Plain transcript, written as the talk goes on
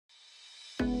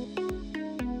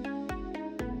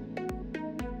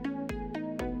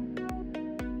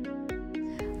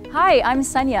Hi, I'm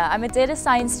Sunnya. I'm a data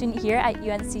science student here at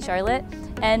UNC Charlotte,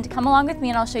 and come along with me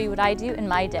and I'll show you what I do in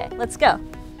my day. Let's go.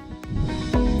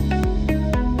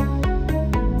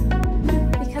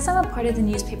 Because I'm a part of the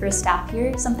newspaper staff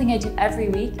here, something I do every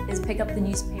week is pick up the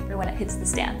newspaper when it hits the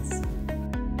stands.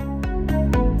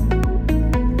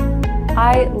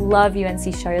 I love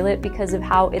UNC Charlotte because of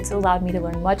how it's allowed me to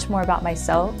learn much more about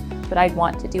myself, what I'd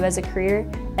want to do as a career,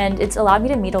 and it's allowed me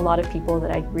to meet a lot of people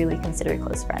that I'd really consider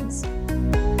close friends.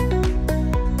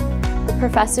 The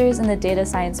professors in the data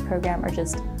science program are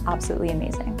just absolutely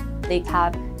amazing. They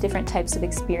have different types of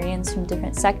experience from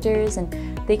different sectors,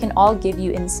 and they can all give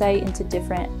you insight into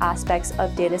different aspects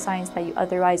of data science that you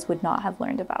otherwise would not have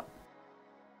learned about.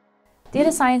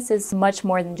 Data science is much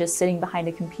more than just sitting behind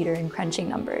a computer and crunching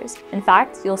numbers. In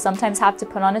fact, you'll sometimes have to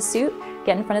put on a suit,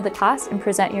 get in front of the class, and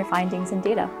present your findings and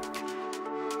data.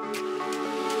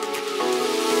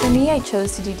 For me, I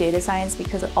chose to do data science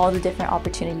because of all the different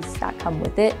opportunities that come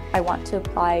with it. I want to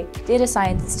apply data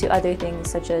science to other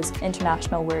things such as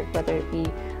international work, whether it be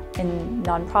in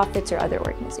nonprofits or other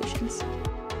organizations.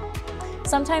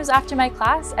 Sometimes after my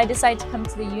class, I decide to come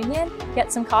to the union,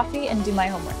 get some coffee, and do my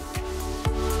homework.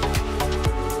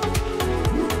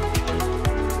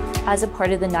 As a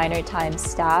part of the Niner Times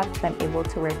staff, I'm able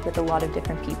to work with a lot of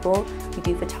different people. We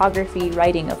do photography,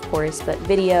 writing of course, but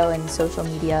video and social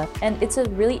media. And it's a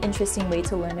really interesting way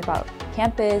to learn about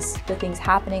campus, the things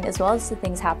happening, as well as the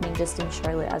things happening just in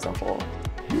Charlotte as a whole.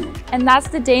 And that's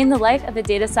the day in the life of a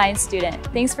data science student.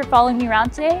 Thanks for following me around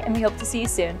today, and we hope to see you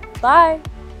soon. Bye!